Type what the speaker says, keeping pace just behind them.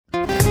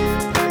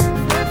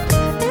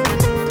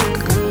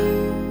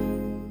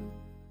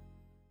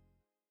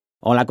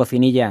Hola,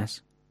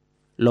 cocinillas.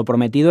 Lo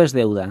prometido es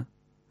deuda,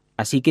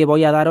 así que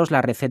voy a daros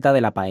la receta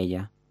de la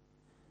paella.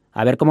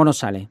 A ver cómo nos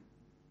sale.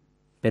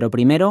 Pero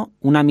primero,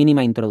 una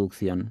mínima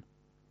introducción.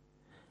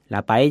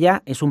 La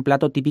paella es un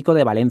plato típico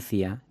de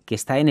Valencia, que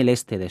está en el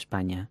este de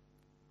España.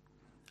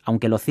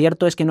 Aunque lo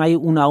cierto es que no hay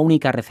una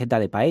única receta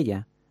de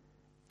paella.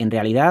 En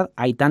realidad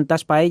hay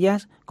tantas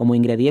paellas como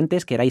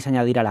ingredientes queráis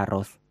añadir al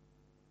arroz.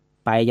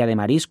 Paella de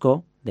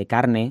marisco, de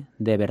carne,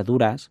 de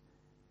verduras.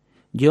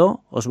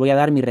 Yo os voy a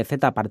dar mi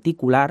receta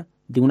particular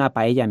de una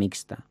paella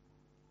mixta.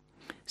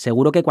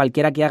 Seguro que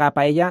cualquiera que haga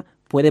paella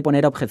puede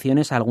poner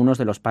objeciones a algunos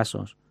de los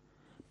pasos,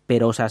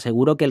 pero os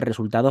aseguro que el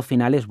resultado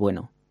final es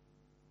bueno.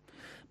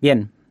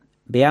 Bien,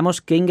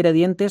 veamos qué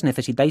ingredientes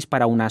necesitáis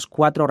para unas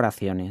 4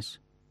 raciones.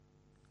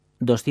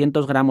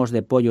 200 gramos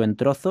de pollo en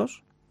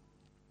trozos,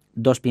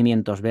 2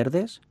 pimientos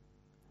verdes,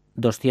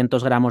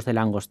 200 gramos de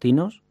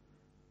langostinos,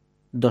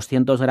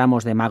 200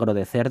 gramos de magro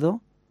de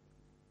cerdo,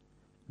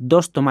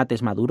 2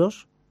 tomates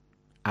maduros,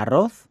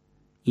 arroz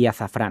y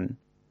azafrán.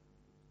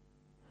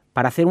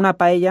 Para hacer una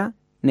paella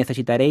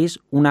necesitaréis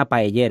una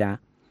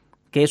paellera,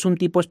 que es un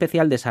tipo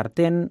especial de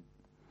sartén,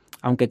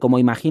 aunque como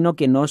imagino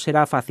que no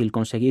será fácil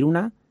conseguir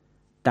una,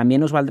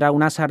 también os valdrá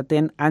una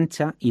sartén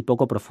ancha y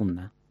poco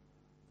profunda.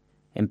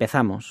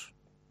 Empezamos.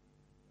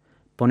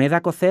 Poned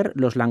a cocer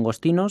los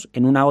langostinos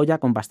en una olla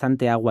con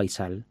bastante agua y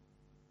sal.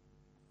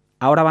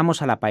 Ahora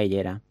vamos a la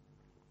paellera.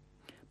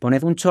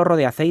 Poned un chorro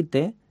de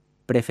aceite,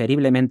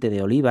 preferiblemente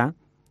de oliva,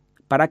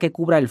 para que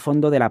cubra el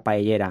fondo de la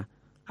paellera,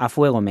 a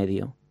fuego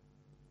medio.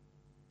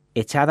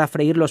 Echad a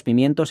freír los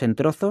pimientos en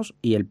trozos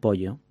y el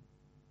pollo.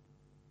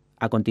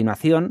 A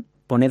continuación,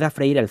 poned a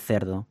freír el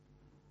cerdo.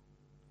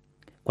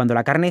 Cuando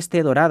la carne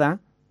esté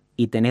dorada,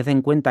 y tened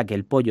en cuenta que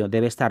el pollo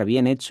debe estar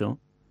bien hecho,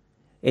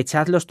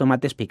 echad los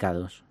tomates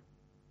picados.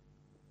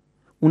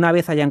 Una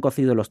vez hayan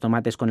cocido los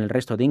tomates con el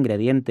resto de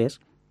ingredientes,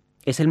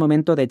 es el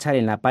momento de echar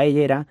en la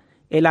paellera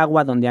el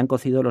agua donde han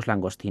cocido los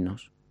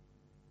langostinos.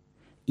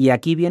 Y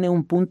aquí viene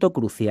un punto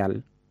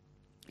crucial: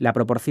 la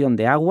proporción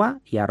de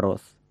agua y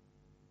arroz.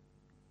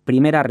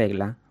 Primera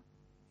regla: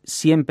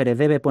 siempre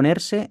debe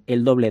ponerse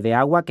el doble de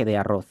agua que de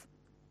arroz.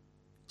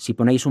 Si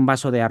ponéis un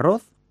vaso de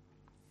arroz,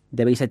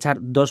 debéis echar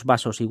 2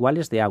 vasos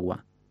iguales de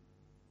agua.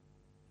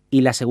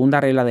 Y la segunda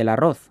regla del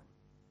arroz: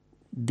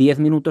 10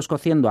 minutos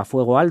cociendo a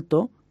fuego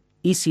alto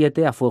y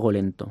 7 a fuego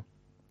lento.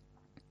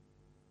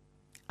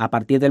 A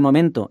partir del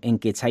momento en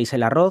que echáis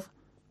el arroz,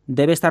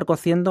 debe estar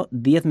cociendo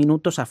 10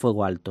 minutos a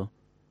fuego alto.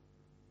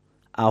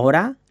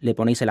 Ahora le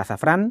ponéis el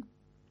azafrán,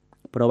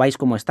 probáis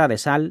cómo está de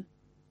sal,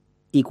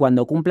 y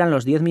cuando cumplan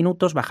los 10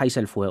 minutos bajáis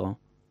el fuego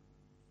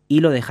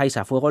y lo dejáis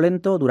a fuego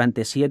lento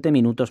durante 7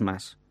 minutos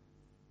más.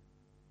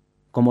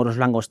 Como los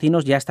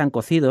langostinos ya están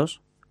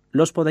cocidos,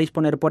 los podéis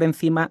poner por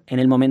encima en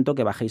el momento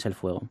que bajéis el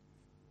fuego.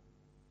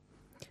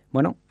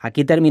 Bueno,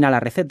 aquí termina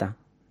la receta.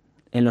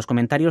 En los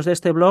comentarios de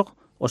este blog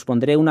os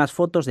pondré unas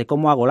fotos de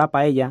cómo hago la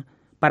paella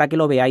para que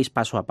lo veáis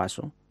paso a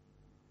paso.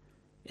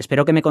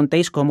 Espero que me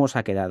contéis cómo os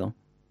ha quedado.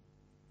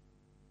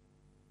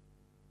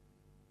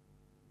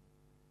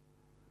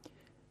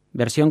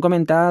 Versión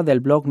comentada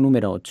del blog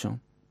número 8.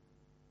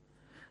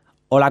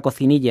 Hola,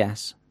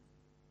 cocinillas.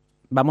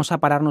 Vamos a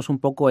pararnos un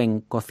poco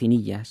en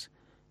cocinillas.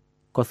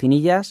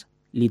 Cocinillas,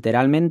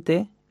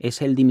 literalmente,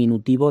 es el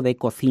diminutivo de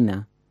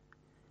cocina.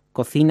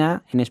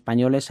 Cocina en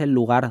español es el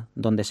lugar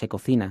donde se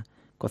cocina.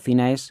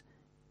 Cocina es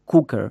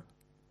cooker,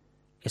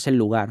 es el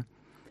lugar.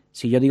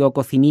 Si yo digo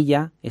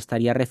cocinilla,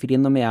 estaría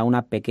refiriéndome a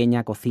una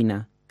pequeña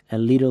cocina, a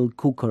little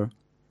cooker.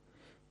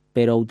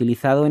 Pero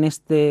utilizado en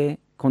este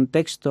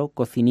contexto,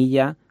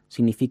 cocinilla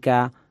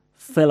significa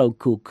fellow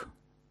cook.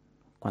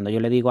 Cuando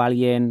yo le digo a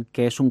alguien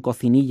que es un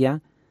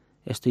cocinilla,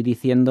 estoy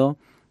diciendo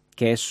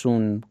que es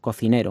un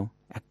cocinero,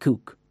 a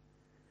cook.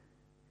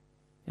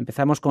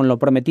 Empezamos con lo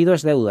prometido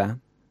es deuda.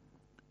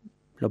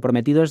 Lo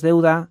prometido es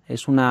deuda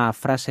es una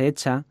frase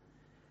hecha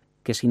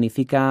que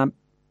significa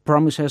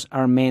promises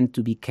are meant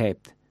to be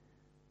kept.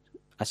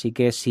 Así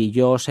que si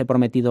yo os he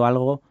prometido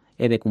algo,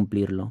 he de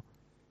cumplirlo.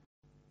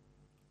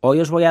 Hoy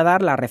os voy a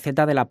dar la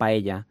receta de la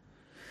paella.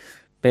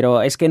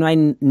 Pero es que no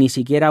hay ni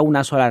siquiera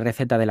una sola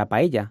receta de la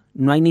paella.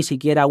 No hay ni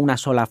siquiera una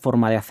sola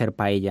forma de hacer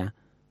paella.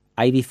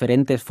 Hay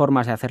diferentes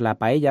formas de hacer la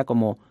paella,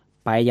 como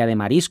paella de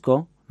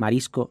marisco,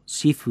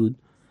 seafood,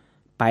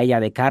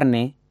 paella de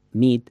carne,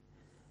 meat,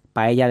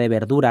 paella de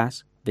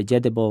verduras,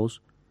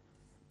 vegetables.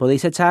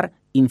 Podéis echar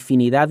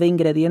infinidad de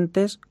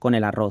ingredientes con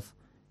el arroz,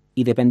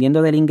 y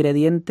dependiendo del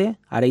ingrediente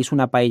haréis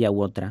una paella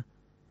u otra.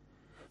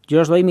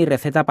 Yo os doy mi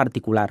receta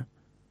particular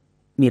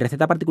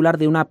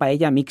de una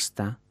paella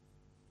mixta.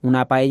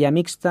 Una paella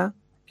mixta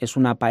es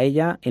una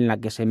paella en la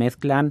que se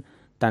mezclan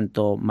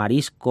tanto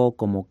marisco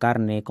como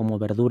carne como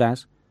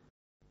verduras.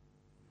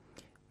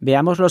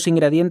 Veamos los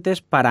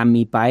ingredientes para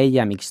mi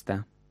paella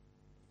mixta.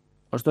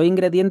 Os doy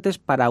ingredientes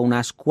para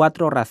unas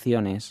 4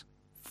 raciones,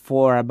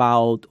 for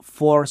about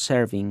 4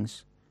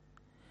 servings.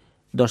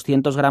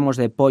 200 gramos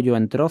de pollo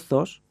en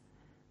trozos,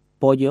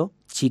 pollo,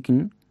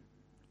 chicken,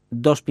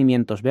 2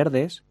 pimientos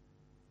verdes,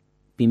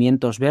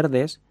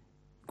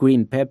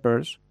 green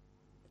peppers,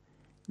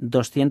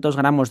 200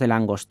 gramos de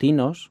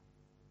langostinos,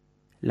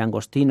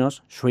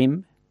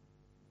 shrimp,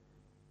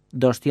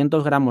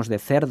 200 gramos de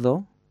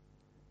cerdo,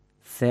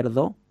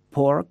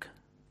 pork,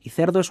 y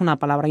cerdo es una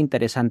palabra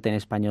interesante en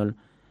español.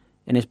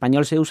 En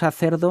español se usa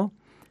cerdo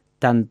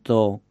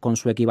tanto con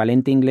su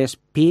equivalente inglés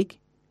pig,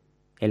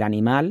 el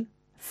animal,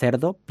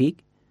 cerdo,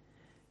 pig,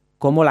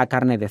 como la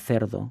carne de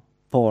cerdo,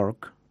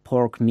 pork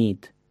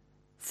meat,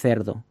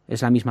 cerdo,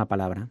 es la misma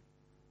palabra.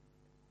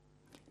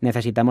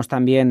 Necesitamos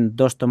también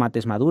 2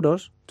 tomates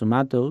maduros,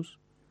 tomatoes,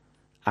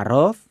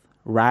 arroz,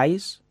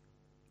 rice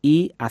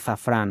y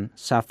azafrán,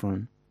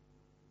 saffron.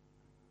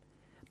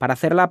 Para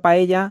hacer la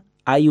paella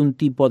hay un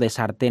tipo de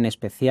sartén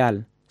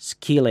especial,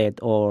 skillet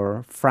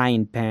o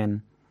frying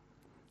pan,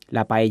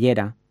 la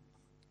paellera.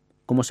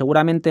 Como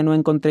seguramente no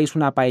encontréis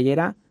una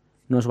paellera,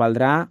 nos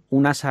valdrá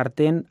una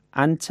sartén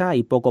ancha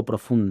y poco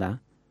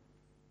profunda.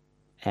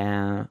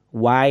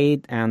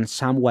 Wide and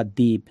somewhat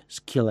deep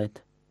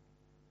skillet.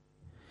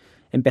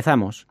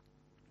 Empezamos.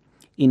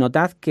 Y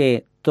notad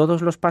que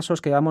todos los pasos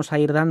que vamos a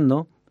ir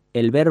dando,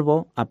 el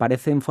verbo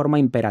aparece en forma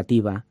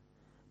imperativa.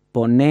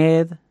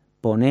 Poned,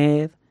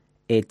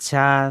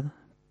 echad,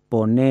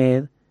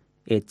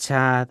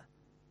 echad.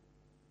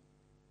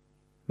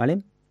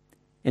 ¿Vale?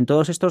 En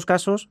todos estos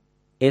casos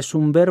es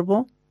un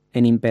verbo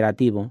en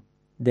imperativo,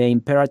 de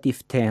imperative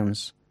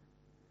tense.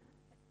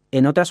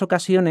 En otras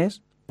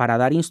ocasiones, para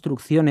dar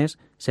instrucciones,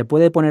 se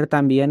puede poner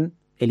también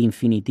el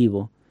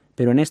infinitivo,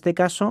 pero en este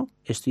caso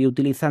estoy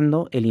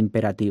utilizando el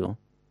imperativo.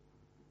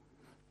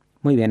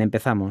 Muy bien,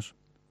 empezamos.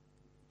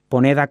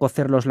 Poned a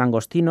cocer los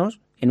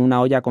langostinos en una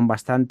olla con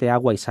bastante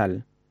agua y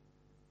sal.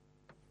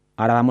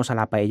 Ahora vamos a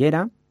la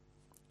paellera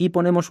y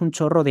ponemos un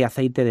chorro de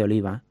aceite de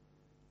oliva.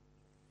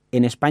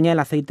 En España el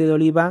aceite de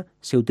oliva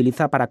se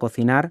utiliza para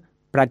cocinar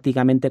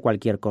prácticamente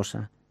cualquier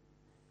cosa.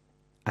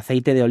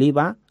 Aceite de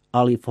oliva,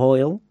 olive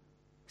oil.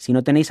 Si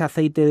no tenéis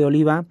aceite de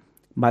oliva,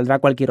 valdrá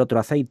cualquier otro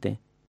aceite.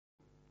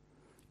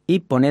 Y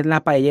poned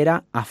la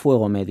paellera a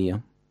fuego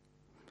medio.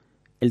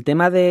 El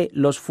tema de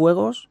los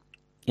fuegos,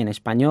 en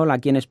español,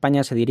 aquí en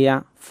España se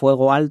diría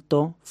fuego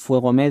alto,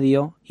 fuego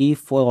medio y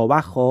fuego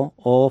bajo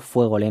o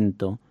fuego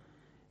lento.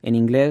 En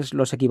inglés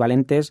los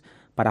equivalentes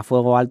para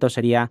fuego alto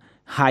sería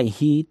high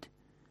heat,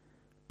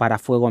 para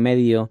fuego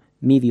medio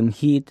medium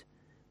heat,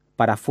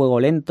 para fuego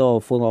lento o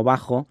fuego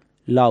bajo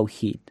low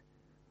heat.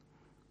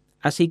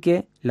 Así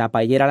que la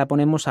paellera la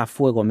ponemos a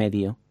fuego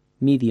medio,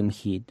 medium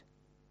heat.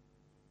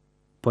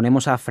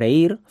 Ponemos a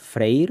freír,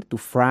 to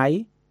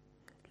fry,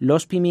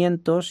 los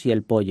pimientos y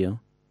el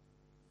pollo.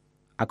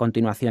 A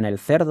continuación el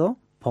cerdo,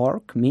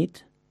 pork, meat.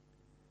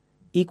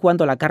 Y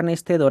cuando la carne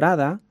esté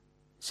dorada,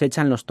 se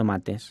echan los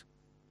tomates.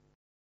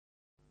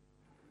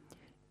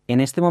 En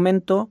este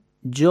momento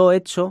yo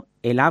echo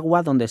el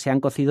agua donde se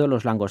han cocido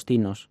los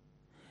langostinos.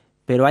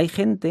 Pero hay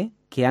gente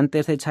que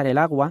antes de echar el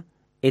agua,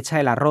 echa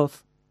el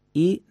arroz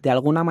y de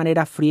alguna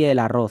manera fríe el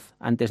arroz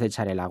antes de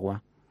echar el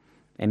agua.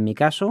 En mi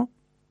caso,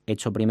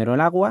 echo primero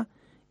el agua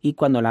y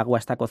cuando el agua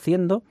está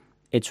cociendo,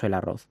 echo el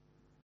arroz.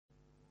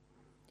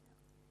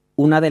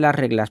 Una de las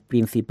reglas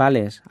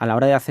principales a la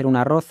hora de hacer un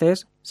arroz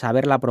es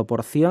saber la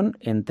proporción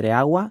entre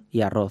agua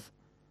y arroz.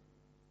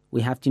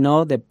 We have to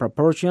know the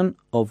proportion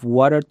of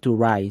water to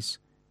rice.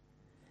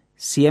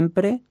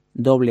 Siempre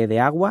doble de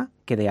agua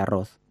que de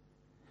arroz.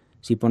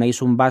 Si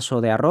ponéis un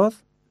vaso de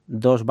arroz,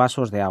 2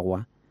 vasos de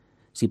agua.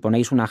 Si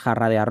ponéis una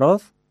jarra de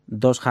arroz,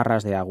 2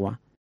 jarras de agua.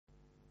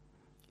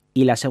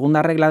 Y la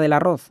segunda regla del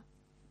arroz,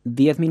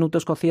 10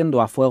 minutos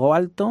cociendo a fuego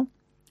alto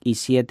y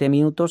 7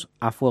 minutos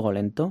a fuego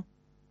lento.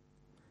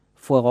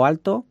 Fuego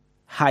alto,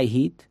 high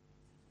heat.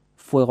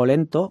 Fuego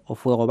lento o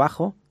fuego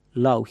bajo,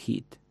 low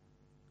heat.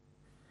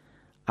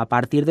 A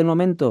partir del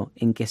momento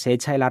en que se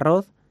echa el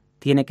arroz,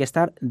 tiene que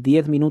estar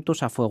 10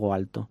 minutos a fuego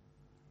alto.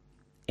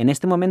 En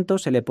este momento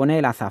se le pone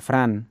el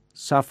azafrán,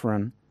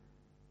 saffron,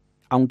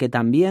 aunque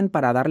también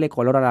para darle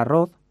color al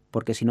arroz,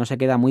 porque si no se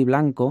queda muy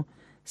blanco,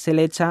 se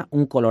le echa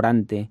un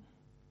colorante,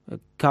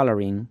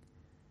 coloring.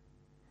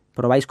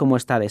 Probáis cómo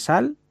está de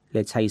sal,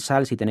 le echáis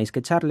sal si tenéis que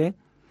echarle,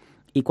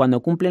 y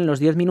cuando cumplen los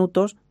 10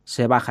 minutos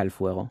se baja el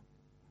fuego.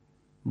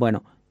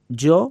 Bueno,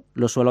 yo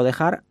lo suelo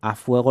dejar a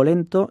fuego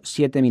lento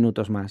 7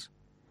 minutos más,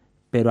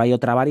 pero hay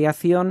otra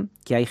variación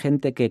que hay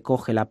gente que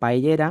coge la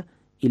paellera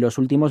y los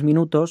últimos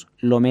minutos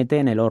lo mete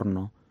en el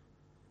horno.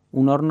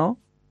 Un horno,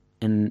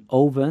 en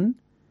oven,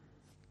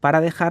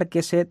 para dejar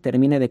que se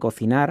termine de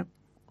cocinar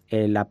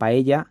la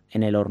paella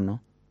en el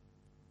horno.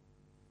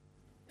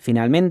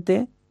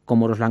 Finalmente,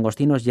 como los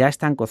langostinos ya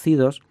están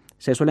cocidos,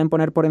 se suelen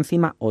poner por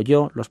encima, o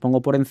yo los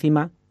pongo por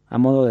encima, a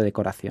modo de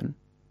decoración.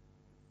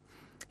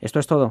 Esto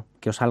es todo,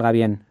 que os salga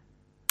bien.